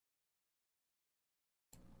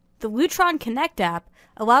The Lutron Connect app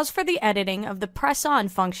allows for the editing of the press-on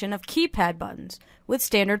function of keypad buttons with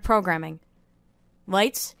standard programming.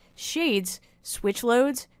 Lights, shades, switch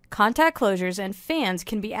loads, contact closures, and fans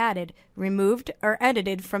can be added, removed, or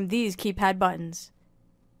edited from these keypad buttons.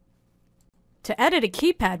 To edit a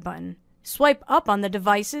keypad button, swipe up on the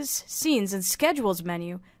Devices, Scenes, and Schedules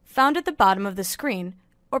menu found at the bottom of the screen,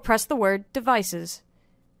 or press the word Devices.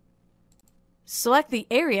 Select the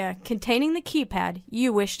area containing the keypad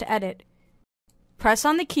you wish to edit. Press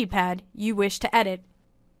on the keypad you wish to edit.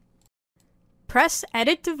 Press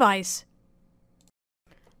Edit Device.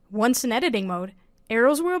 Once in editing mode,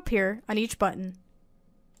 arrows will appear on each button.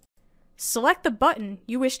 Select the button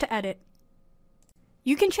you wish to edit.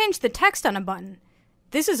 You can change the text on a button.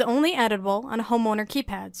 This is only editable on homeowner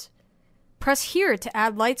keypads. Press here to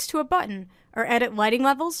add lights to a button or edit lighting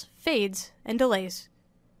levels, fades, and delays.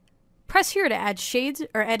 Press here to add shades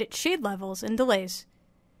or edit shade levels and delays.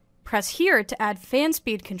 Press here to add fan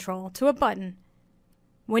speed control to a button.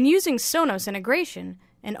 When using Sonos integration,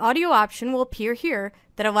 an audio option will appear here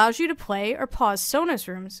that allows you to play or pause Sonos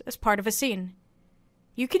rooms as part of a scene.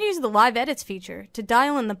 You can use the Live Edits feature to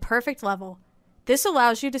dial in the perfect level. This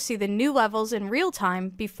allows you to see the new levels in real time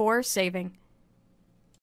before saving.